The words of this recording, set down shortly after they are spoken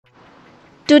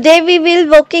Today we will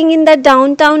walking in the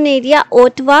downtown area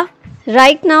Ottawa.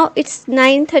 Right now it's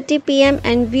 9:30 p.m.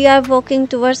 and we are walking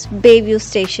towards Bayview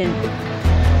station.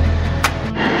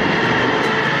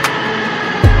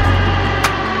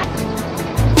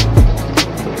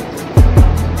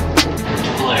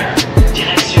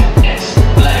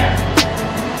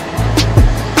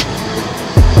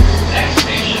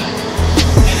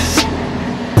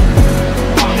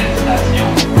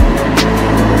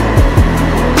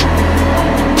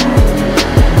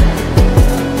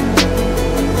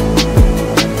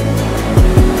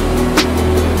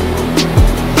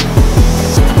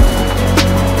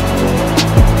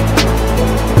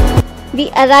 We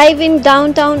arrive in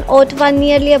downtown Ottawa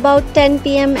nearly about 10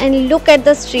 p.m. and look at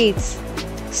the streets.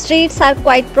 Streets are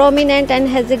quite prominent and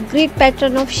has a grid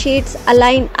pattern of shades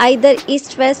aligned either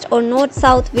east-west or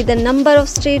north-south, with a number of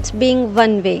streets being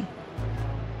one way.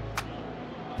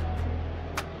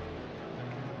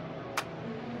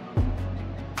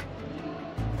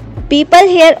 People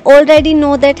here already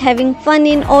know that having fun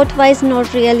in Ottawa is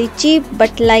not really cheap,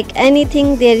 but like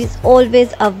anything, there is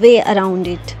always a way around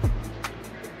it.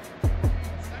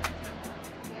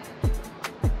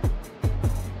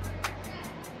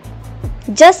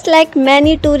 Just like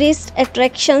many tourist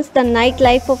attractions, the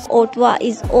nightlife of Ottawa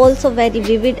is also very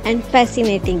vivid and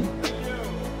fascinating.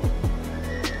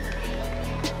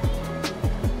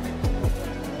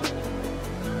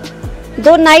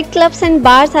 Though nightclubs and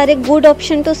bars are a good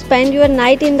option to spend your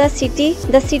night in the city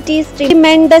is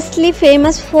tremendously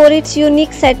famous for its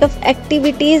unique set of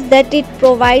activities that it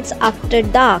provides after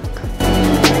dark.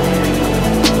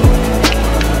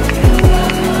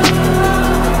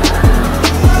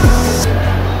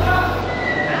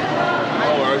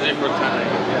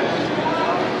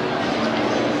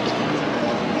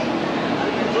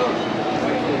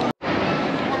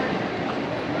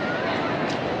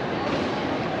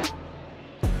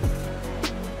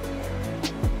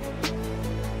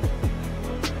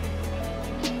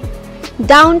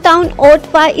 Downtown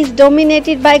Ottawa is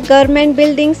dominated by government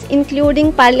buildings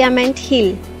including Parliament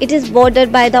Hill. It is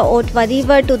bordered by the Ottawa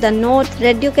River to the north,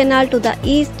 Radio Canal to the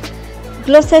east,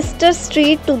 Gloucester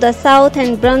Street to the south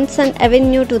and Brunson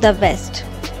Avenue to the west.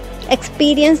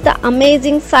 Experience the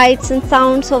amazing sights and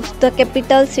sounds of the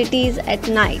capital cities at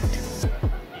night.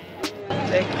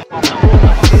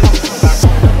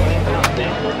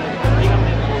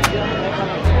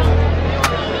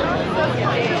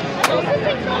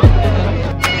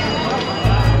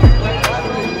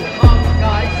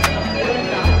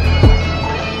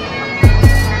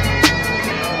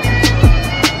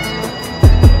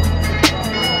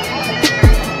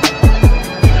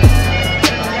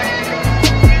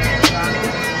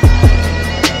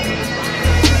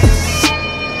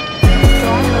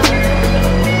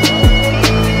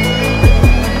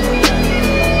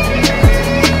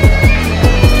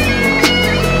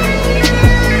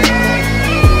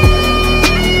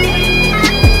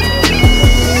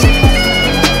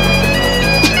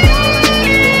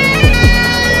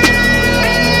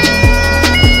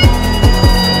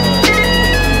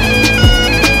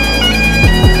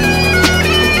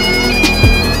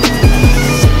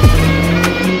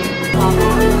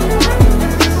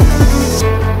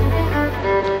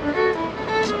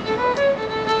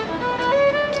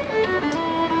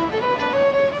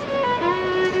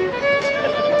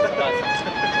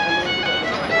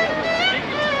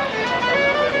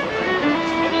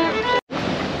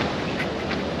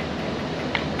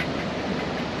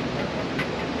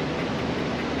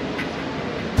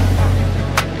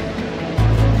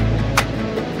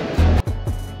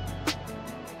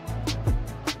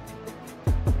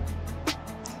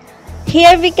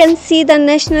 Here we can see the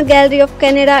National Gallery of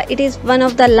Canada. It is one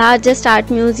of the largest art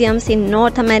museums in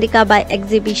North America by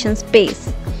exhibition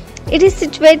space. It is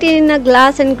situated in a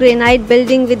glass and granite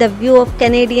building with a view of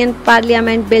Canadian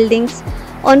Parliament buildings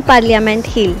on Parliament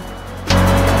Hill.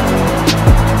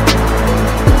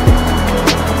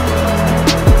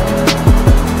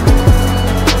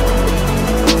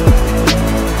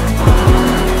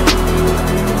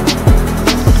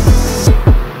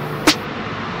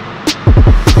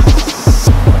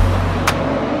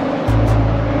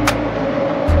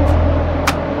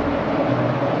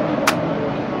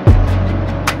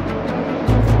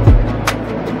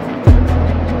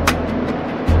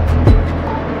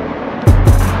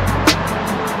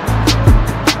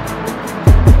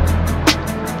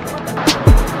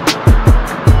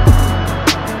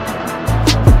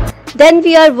 Then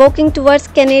we are walking towards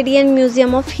Canadian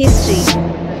Museum of History.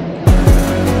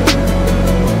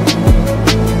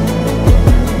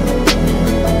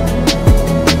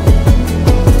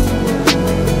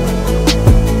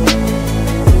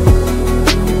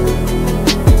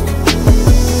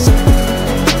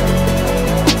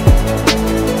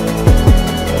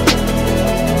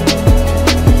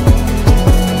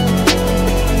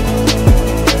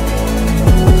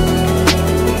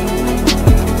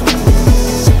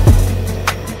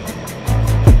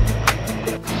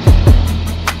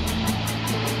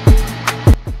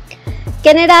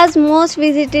 Canada's most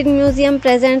visited museum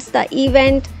presents the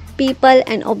event, people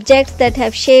and objects that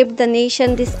have shaped the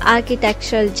nation. This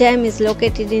architectural gem is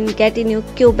located in Gatineau,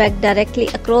 Quebec, directly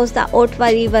across the Ottawa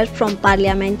River from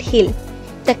Parliament Hill.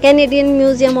 The Canadian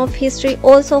Museum of History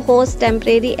also hosts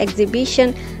temporary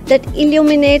exhibitions that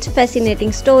illuminate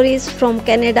fascinating stories from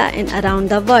Canada and around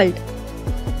the world.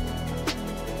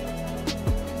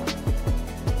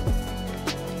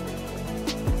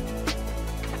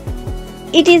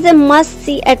 It is a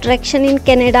must-see attraction in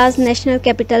Canada's National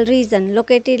Capital Region,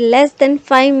 located less than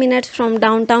 5 minutes from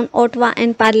downtown Ottawa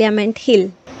and Parliament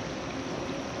Hill.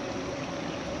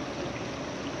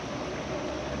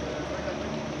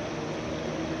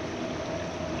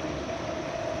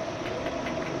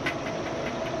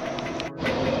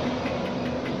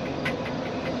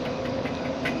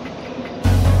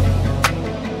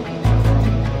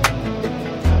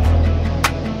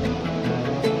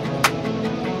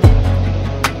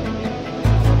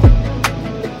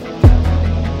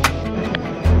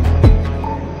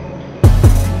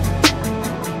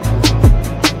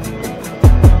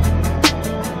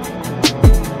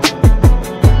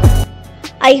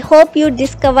 I hope you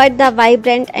discovered the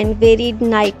vibrant and varied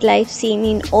nightlife scene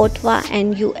in Ottawa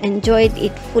and you enjoyed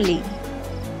it fully.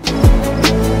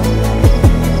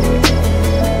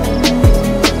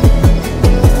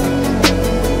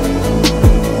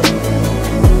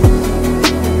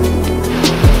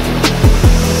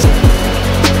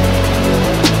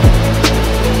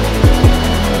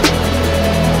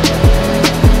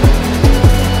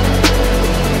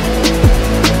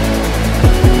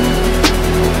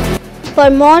 For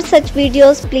more such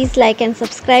videos, please like and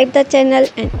subscribe the channel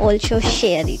and also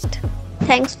share it.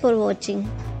 Thanks for watching.